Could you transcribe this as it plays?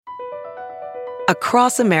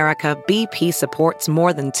Across America, BP supports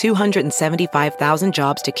more than 275,000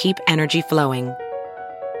 jobs to keep energy flowing.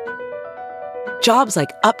 Jobs like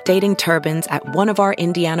updating turbines at one of our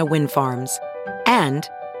Indiana wind farms and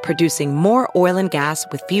producing more oil and gas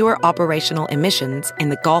with fewer operational emissions in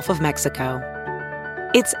the Gulf of Mexico.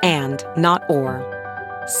 It's and, not or.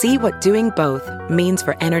 See what doing both means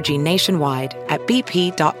for energy nationwide at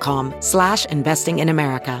bp.com/investing in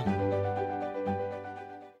America.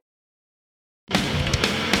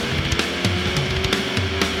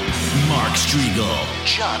 Mark Strigl,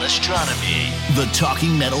 John Ostronomy, the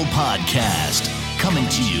Talking Metal Podcast, coming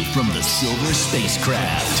to you from the Silver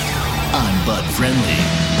Spacecraft. I'm Bud Friendly,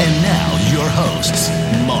 and now your hosts,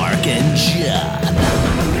 Mark and John.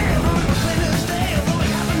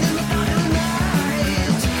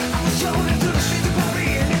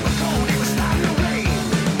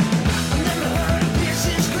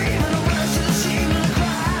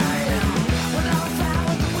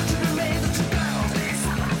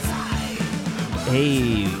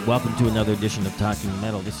 Hey, welcome to another edition of Talking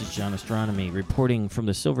Metal. This is John Ostronomy reporting from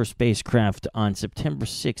the Silver Spacecraft on September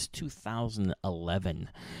 6, 2011.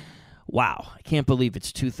 Wow, I can't believe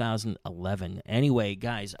it's 2011. Anyway,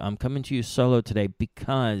 guys, I'm coming to you solo today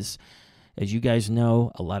because, as you guys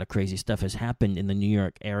know, a lot of crazy stuff has happened in the New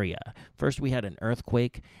York area. First, we had an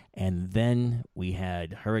earthquake, and then we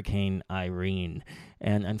had Hurricane Irene.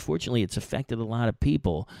 And unfortunately, it's affected a lot of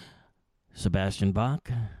people. Sebastian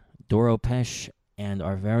Bach, Doro Pesch, and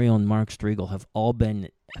our very own Mark Strigl have all been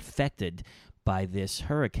affected by this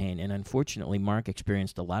hurricane. And unfortunately, Mark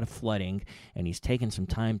experienced a lot of flooding, and he's taken some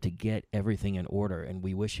time to get everything in order, and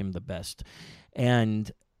we wish him the best.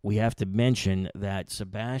 And we have to mention that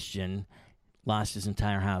Sebastian lost his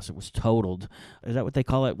entire house. It was totaled. Is that what they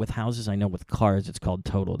call it with houses? I know with cars it's called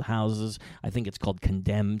totaled houses. I think it's called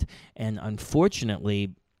condemned. And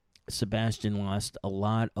unfortunately, Sebastian lost a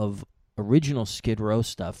lot of original Skid Row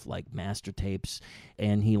stuff like master tapes,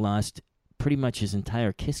 and he lost pretty much his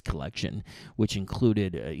entire Kiss collection, which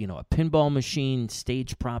included a pinball machine,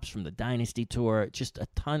 stage props from the Dynasty tour, just a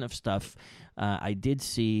ton of stuff. I did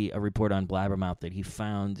see a report on Blabbermouth that he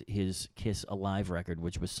found his Kiss Alive record,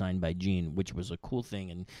 which was signed by Gene, which was a cool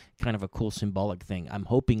thing and kind of a cool symbolic thing. I'm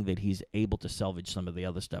hoping that he's able to salvage some of the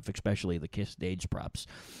other stuff, especially the Kiss stage props.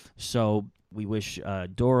 So we wish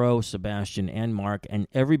Doro, Sebastian, and Mark, and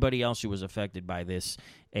everybody else who was affected by this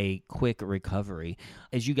a quick recovery.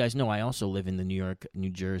 As you guys know, I also live in the New York,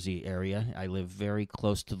 New Jersey area. I live very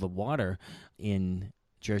close to the water in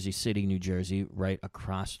Jersey City, New Jersey, right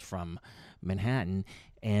across from Manhattan.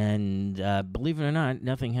 And believe it or not,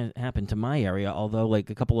 nothing has happened to my area, although like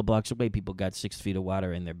a couple of blocks away, people got 6 feet of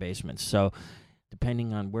water in their basements. So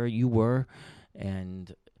depending on where you were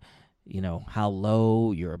and how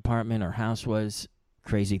low your apartment or house was,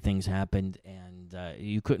 crazy things happened, and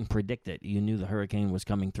you couldn't predict it. You knew the hurricane was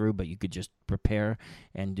coming through, but you could just prepare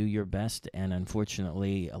and do your best, and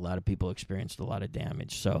unfortunately, a lot of people experienced a lot of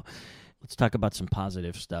damage. So let's talk about some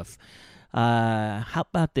positive stuff. How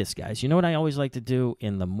about this, guys? You know what I always like to do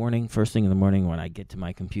in the morning, first thing in the morning when I get to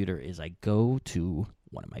my computer, is I go to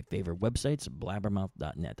one of my favorite websites,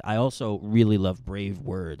 blabbermouth.net. I also really love Brave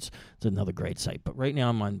Words. It's another great site. But right now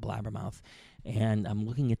I'm on Blabbermouth, and I'm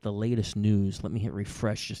looking at the latest news. Let me hit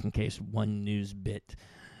refresh just in case one news bit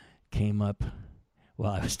came up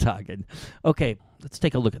while I was talking. Okay, let's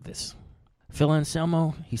take a look at this. Phil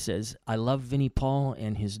Anselmo, he says, I love Vinnie Paul,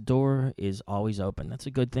 and his door is always open. That's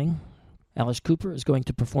a good thing. Alice Cooper is going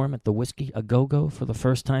to perform at the Whiskey A Go-Go for the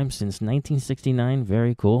first time since 1969.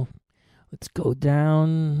 Very cool. Let's go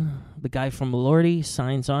down. The guy from Lordy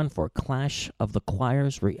signs on for Clash of the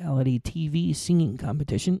Choirs reality TV singing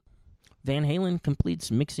competition. Van Halen completes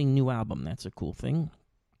mixing new album. That's a cool thing.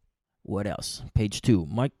 What else? Page 2.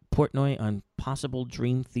 Mike Portnoy on possible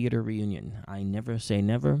Dream Theater reunion. I never say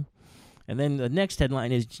never. And then the next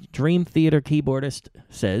headline is Dream Theater keyboardist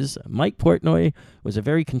says Mike Portnoy was a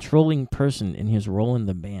very controlling person in his role in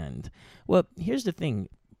the band. Well, here's the thing.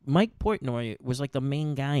 Mike Portnoy was like the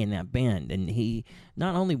main guy in that band, and he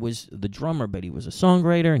not only was the drummer, but he was a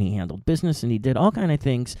songwriter, and he handled business, and he did all kind of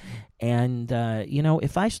things. And,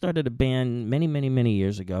 if I started a band many, many, many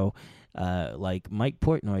years ago, like Mike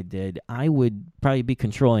Portnoy did, I would probably be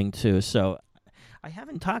controlling too. So I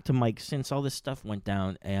haven't talked to Mike since all this stuff went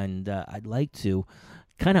down, and I'd like to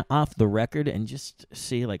kind of off the record and just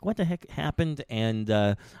see like what the heck happened. And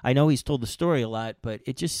I know he's told the story a lot, but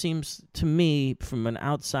it just seems to me from an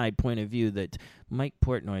outside point of view that Mike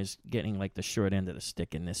Portnoy is getting like the short end of the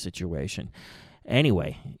stick in this situation.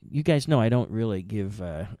 Anyway, you guys know I don't really give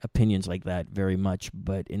opinions like that very much,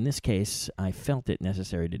 but in this case, I felt it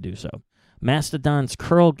necessary to do so. Mastodon's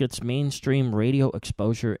Curl gets mainstream radio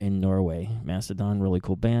exposure in Norway. Mastodon, really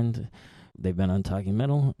cool band. They've been on Talking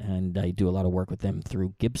Metal, and I do a lot of work with them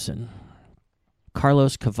through Gibson.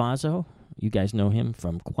 Carlos Cavazzo, you guys know him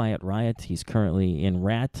from Quiet Riot. He's currently in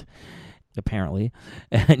Rat, apparently,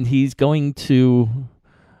 and he's going to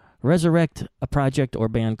resurrect a project or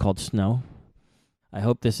band called Snow. I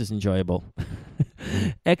hope this is enjoyable.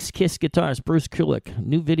 Ex-Kiss guitarist Bruce Kulick,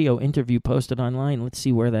 new video interview posted online. Let's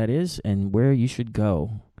see where that is and where you should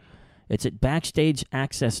go. It's at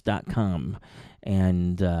backstageaccess.com,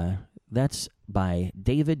 and that's by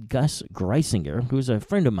David Gus Greisinger, who's a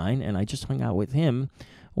friend of mine, and I just hung out with him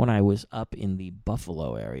when I was up in the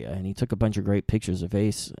Buffalo area, and he took a bunch of great pictures of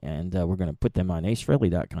Ace, and we're going to put them on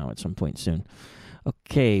acefriendly.com at some point soon.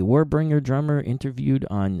 Okay, Warbringer drummer interviewed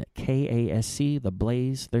on KASC, The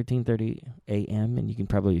Blaze, 13:30 a.m., and you can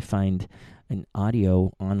probably find an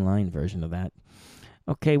audio online version of that.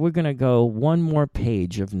 Okay, we're going to go one more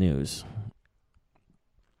page of news.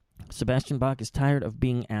 Sebastian Bach is tired of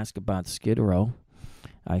being asked about Skid Row.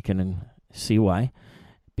 I can see why,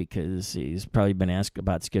 because he's probably been asked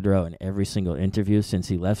about Skid Row in every single interview since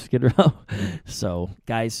he left Skid Row. So,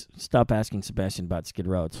 guys, stop asking Sebastian about Skid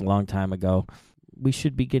Row. It's a long time ago. We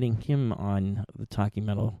should be getting him on the Talking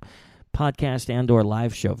Metal podcast and or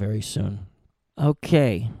live show very soon.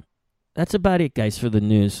 Okay, that's about it, guys, for the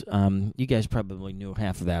news. You guys probably knew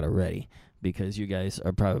half of that already, because you guys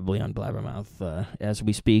are probably on Blabbermouth as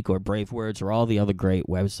we speak, or Brave Words, or all the other great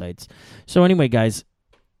websites. So anyway, guys,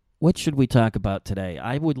 what should we talk about today?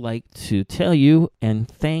 I would like to tell you and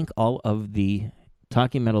thank all of the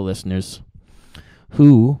Talking Metal listeners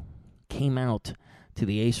who came out to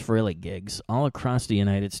the Ace Frehley gigs all across the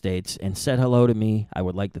United States and said hello to me. I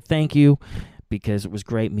would like to thank you, because it was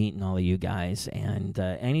great meeting all of you guys. And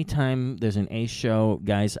anytime there's an Ace show,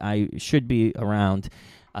 guys, I should be around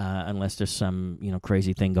unless there's some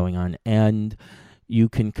crazy thing going on. And you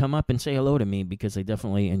can come up and say hello to me, because I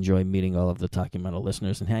definitely enjoy meeting all of the Talking Metal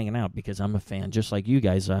listeners and hanging out, because I'm a fan just like you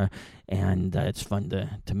guys are, and it's fun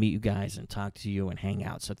to meet you guys and talk to you and hang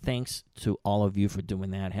out. So thanks to all of you for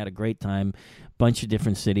doing that. Had a great time, bunch of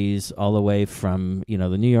different cities, all the way from the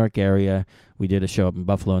New York area. We did a show up in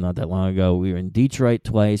Buffalo not that long ago. We were in Detroit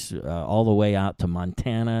twice, all the way out to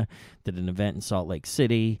Montana, did an event in Salt Lake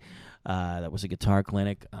City. That was a guitar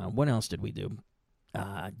clinic. What else did we do?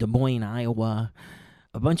 Des Moines, Iowa,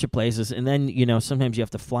 a bunch of places. And then, sometimes you have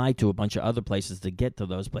to fly to a bunch of other places to get to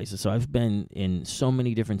those places. So I've been in so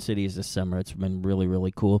many different cities this summer. It's been really,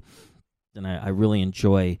 really cool. And I really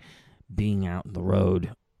enjoy being out on the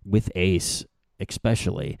road with Ace,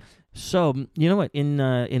 especially. So, you know what? In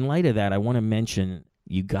light of that, I want to mention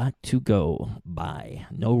you got to go buy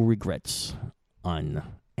No Regrets on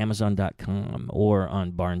Amazon.com or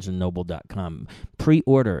on BarnesandNoble.com.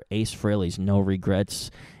 Pre-order Ace Frehley's No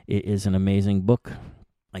Regrets. It is an amazing book,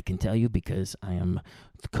 I can tell you, because I am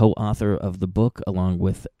the co-author of the book along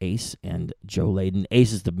with Ace and Joe Layden.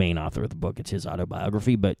 Ace is the main author of the book. It's his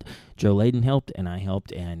autobiography, but Joe Layden helped and I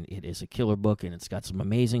helped, and it is a killer book, and it's got some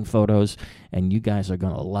amazing photos, and you guys are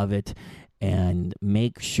going to love it. And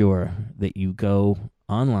make sure that you go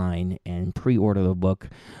online and pre-order the book.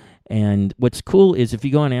 And what's cool is if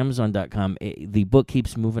you go on Amazon.com, the book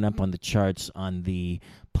keeps moving up on the charts, on the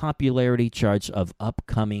popularity charts of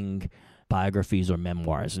upcoming biographies or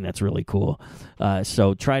memoirs, and that's really cool.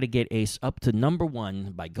 So try to get Ace up to number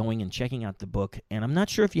 1 by going and checking out the book. And I'm not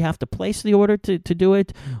sure if you have to place the order to do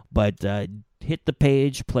it, but hit the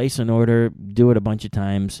page, place an order, do it a bunch of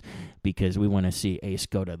times, because we want to see Ace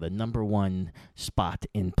go to the number 1 spot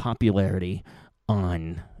in popularity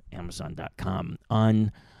on Amazon.com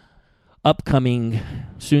on upcoming,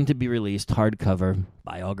 soon-to-be-released hardcover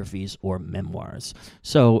biographies or memoirs.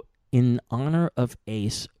 So in honor of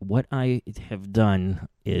Ace, what I have done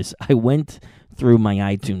is I went through my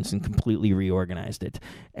iTunes and completely reorganized it.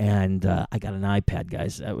 And I got an iPad,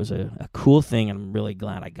 guys. That was a cool thing, and I'm really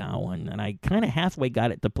glad I got one. And I kind of halfway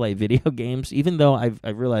got it to play video games, even though I've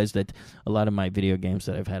realized that a lot of my video games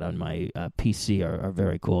that I've had on my PC are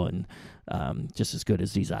very cool and just as good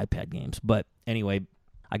as these iPad games. But anyway,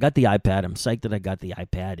 I got the iPad. I'm psyched that I got the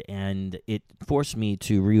iPad, and it forced me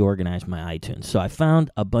to reorganize my iTunes. So I found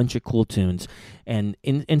a bunch of cool tunes, and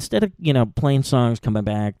instead of playing songs, coming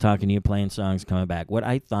back, talking to you, playing songs, coming back, what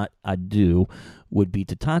I thought I'd do would be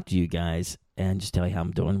to talk to you guys and just tell you how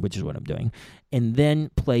I'm doing, which is what I'm doing, and then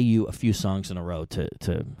play you a few songs in a row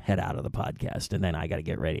to head out of the podcast, and then I got to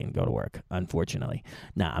get ready and go to work, unfortunately.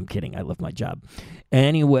 Nah, I'm kidding. I love my job.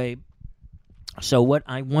 Anyway, So what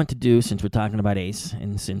I want to do, since we're talking about Ace,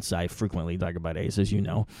 and since I frequently talk about Ace, as you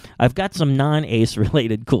know, I've got some non-Ace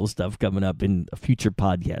related cool stuff coming up in a future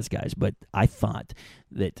podcast, guys. But I thought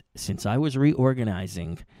that since I was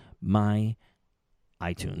reorganizing my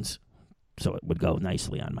iTunes, so it would go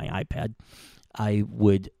nicely on my iPad, I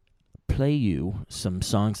would play you some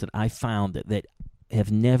songs that I found that have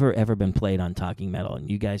never, ever been played on Talking Metal, and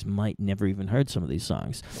you guys might never even heard some of these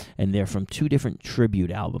songs, and they're from two different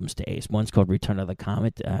tribute albums to Ace. One's called Return of the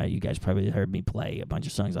Comet. You guys probably heard me play a bunch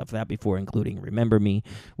of songs off that before, including Remember Me,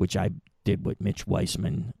 which I did with Mitch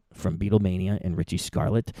Weissman from Beatlemania and Richie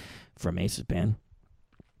Scarlett from Ace's band.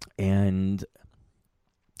 And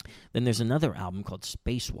then there's another album called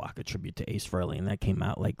Spacewalk, a tribute to Ace Frehley, and that came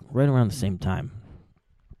out like right around the same time.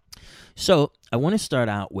 So I want to start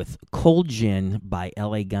out with Cold Gin by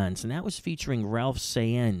L.A. Guns, and that was featuring Ralph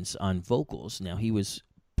Saenz on vocals. Now, he was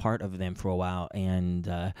part of them for a while,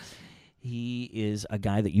 and he is a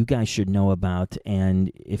guy that you guys should know about.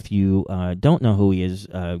 And if you don't know who he is,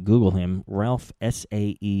 Google him. Ralph,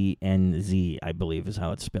 Saenz, I believe is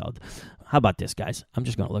how it's spelled. How about this, guys? I'm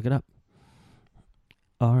just going to look it up.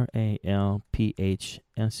 Ralphsaenz.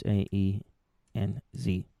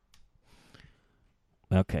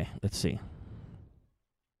 Okay, let's see.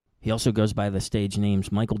 He also goes by the stage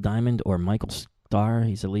names Michael Diamond or Michael Starr.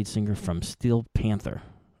 He's a lead singer from Steel Panther,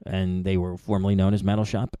 and they were formerly known as Metal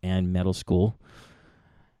Shop and Metal School.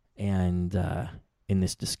 And in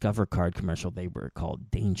this Discover card commercial, they were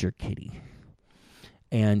called Danger Kitty.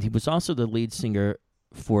 And he was also the lead singer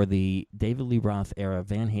for the David Lee Roth era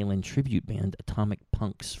Van Halen tribute band Atomic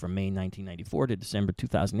Punks from May 1994 to December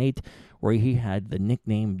 2008, where he had the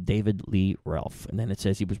nickname David Lee Ralph. And then it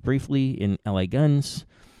says he was briefly in L.A. Guns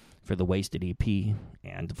for the Wasted EP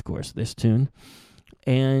and, of course, this tune.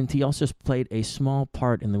 And he also played a small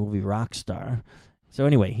part in the movie Rockstar. So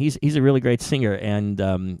anyway, he's a really great singer, and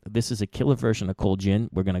this is a killer version of Cold Gin.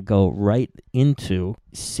 We're going to go right into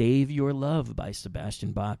Save Your Love by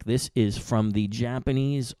Sebastian Bach. This is from the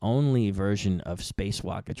Japanese-only version of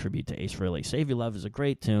Spacewalk, a tribute to Ace Frehley. Save Your Love is a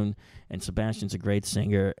great tune, and Sebastian's a great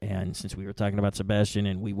singer, and since we were talking about Sebastian,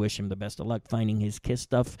 and we wish him the best of luck finding his Kiss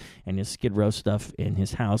stuff and his Skid Row stuff in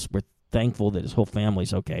his house, we're thankful that his whole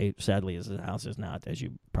family's okay. Sadly, his house is not, as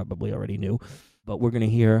you probably already knew. But we're going to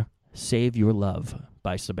hear Save Your Love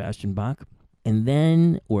by Sebastian Bach. And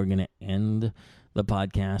then we're going to end the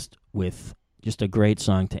podcast with just a great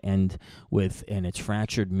song to end with, and it's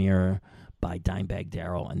Fractured Mirror by Dimebag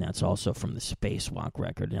Darrell, and that's also from the Spacewalk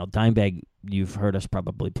record. Now, Dimebag, you've heard us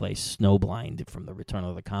probably play Snowblind from the Return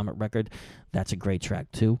of the Comet record. That's a great track,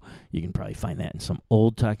 too. You can probably find that in some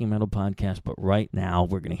old Talking Metal podcasts, but right now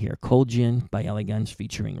we're going to hear Cold Gin by L.A. Guns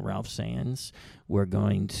featuring Ralph Saenz. We're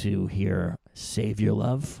going to hear Save Your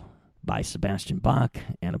Love by Sebastian Bach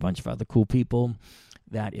and a bunch of other cool people.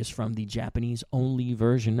 That is from the Japanese-only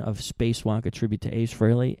version of Spacewalk, a tribute to Ace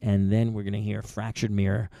Frehley. And then we're going to hear Fractured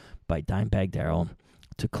Mirror by Dimebag Darrell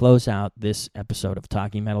to close out this episode of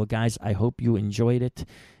Talking Metal. Guys, I hope you enjoyed it.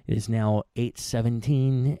 It is now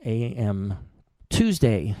 8:17 a.m.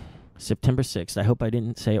 Tuesday, September 6th. I hope I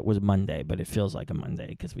didn't say it was Monday, but it feels like a Monday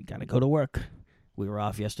because we got to go to work. We were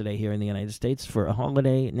off yesterday here in the United States for a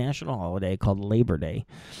holiday, national holiday called Labor Day.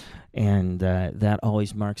 And that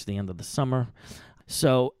always marks the end of the summer.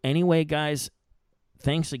 So anyway, guys,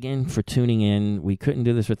 thanks again for tuning in. We couldn't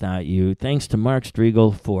do this without you. Thanks to Mark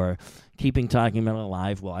Striegel for keeping Talking Metal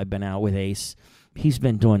alive while I've been out with Ace. He's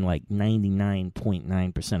been doing like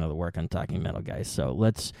 99.9% of the work on Talking Metal, guys. So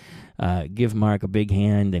let's give Mark a big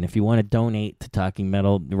hand. And if you want to donate to Talking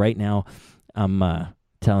Metal, right now I'm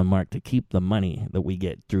telling Mark to keep the money that we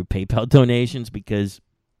get through PayPal donations because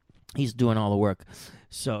he's doing all the work.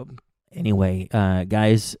 So anyway,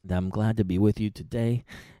 guys, I'm glad to be with you today.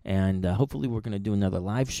 And hopefully we're going to do another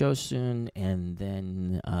live show soon. And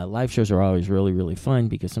then live shows are always really, really fun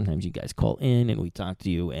because sometimes you guys call in and we talk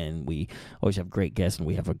to you. And we always have great guests and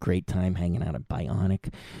we have a great time hanging out at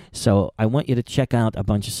Bionic. So I want you to check out a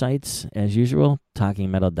bunch of sites as usual.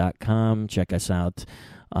 TalkingMetal.com. Check us out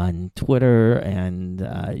on Twitter, and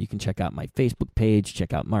you can check out my Facebook page,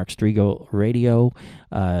 check out Mark Striegel Radio.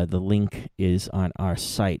 The link is on our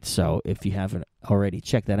site, so if you haven't already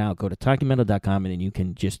checked that out, go to TalkingMetal.com, and then you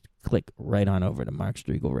can just click right on over to Mark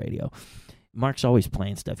Striegel Radio. Mark's always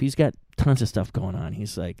playing stuff. He's got tons of stuff going on.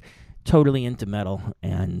 He's like totally into metal,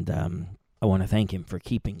 and I want to thank him for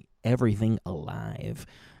keeping everything alive,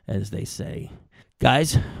 as they say.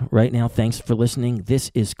 Guys, right now, thanks for listening.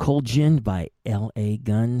 This is Cold Gin by L.A.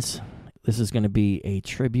 Guns. This is going to be a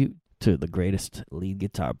tribute to the greatest lead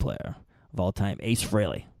guitar player of all time, Ace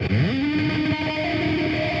Frehley.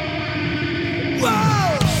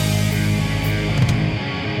 Whoa!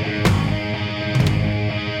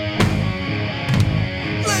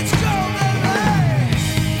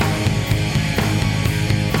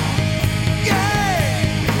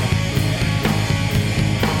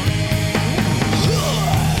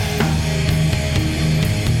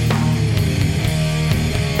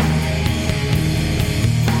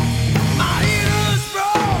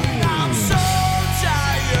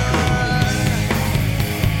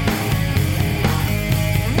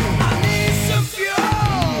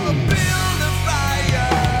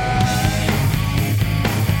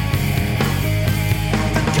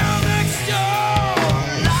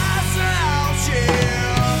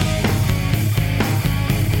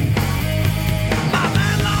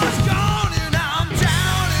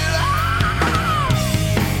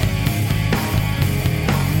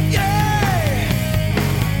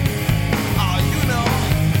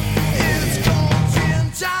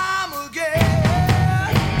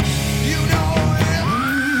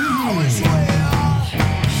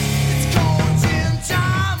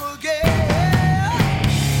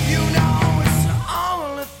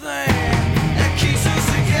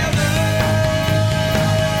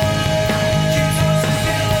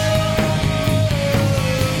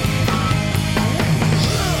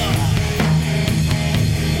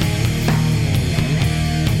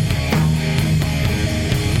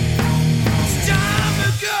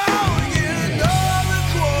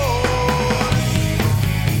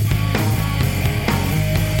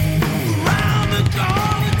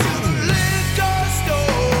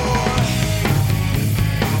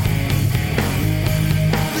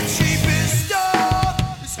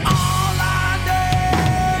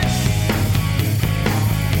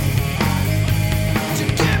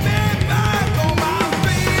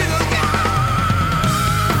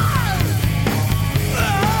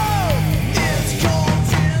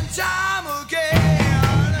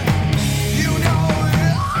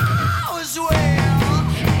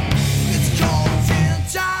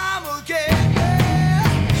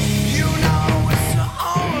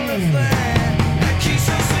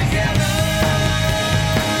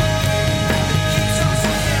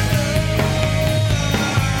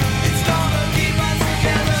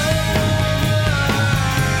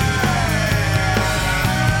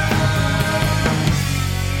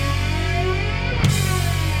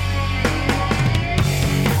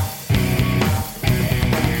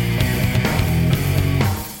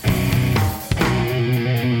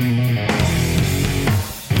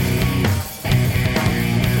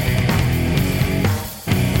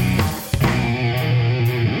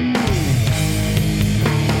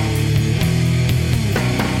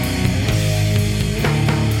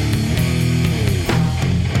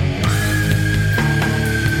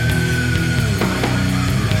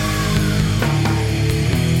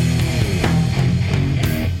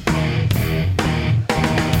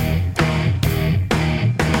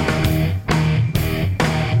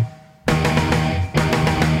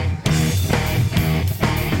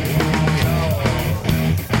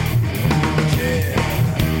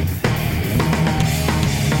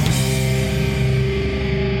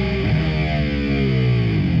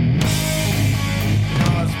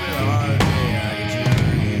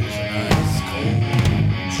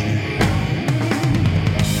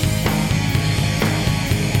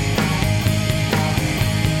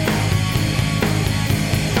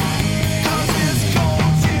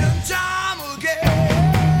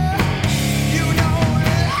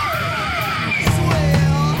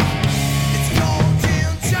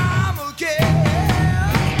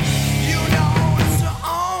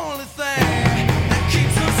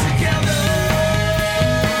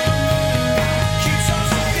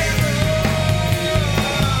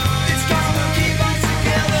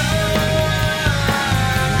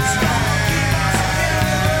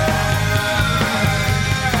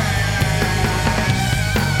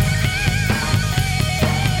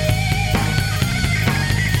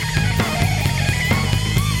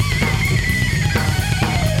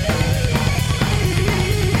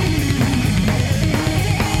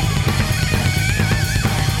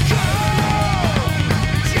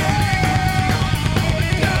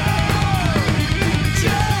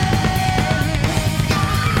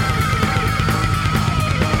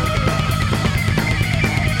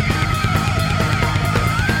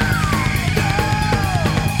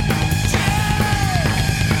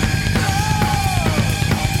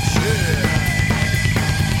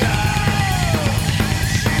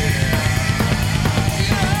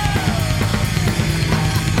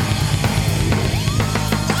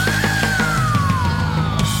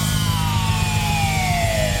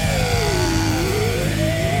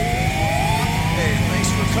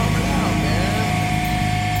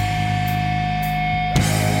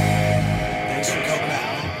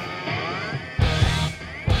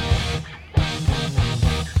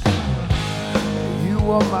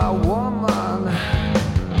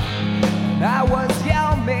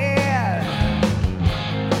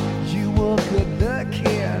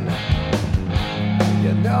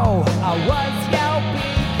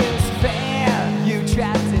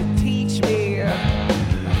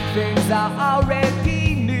 things I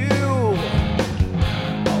already knew.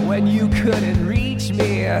 When you couldn't reach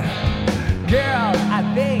me, girl, I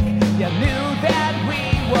think you knew that we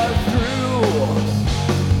were through.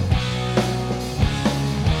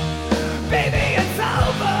 Baby, it's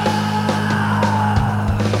over.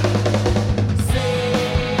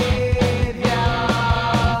 Save your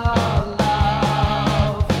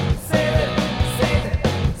love. Save it, save it,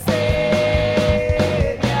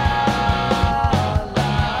 save your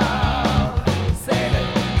love. Save it,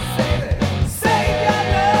 save it, save your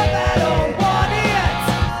love. I don't want it.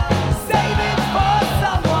 Save it for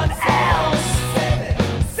someone else. Save it,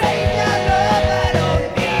 save your love. I don't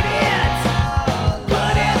need it.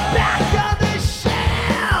 Put it back on the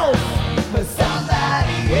shelf for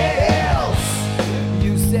somebody else.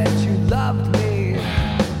 You said you loved me.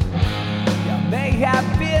 You may have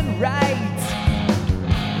been right,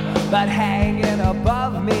 but hanging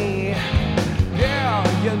above me, girl,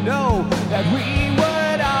 you know that we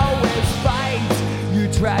would always fight. You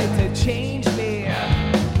tried to change me.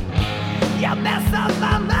 You messed up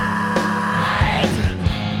my mind.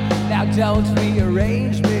 Now don't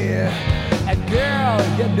rearrange me. And girl,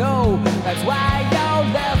 you know that's why you're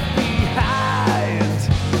left behind.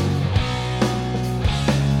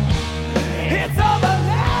 It's over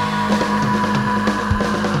now.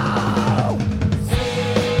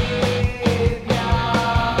 Save your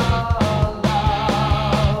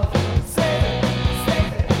love. Save it,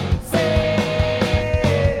 save it, save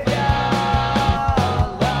your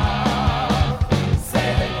love.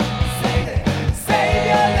 Save it, save it, save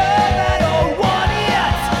your love. I don't want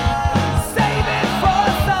it. Save it for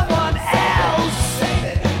someone else. Save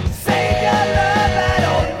it, save your love. I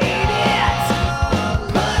don't need it.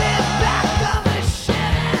 Put it back on the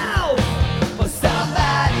shelf for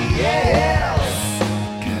somebody else.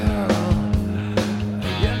 Girl,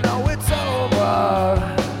 you know it's over.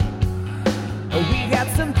 We had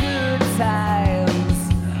some good times,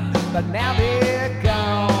 but now they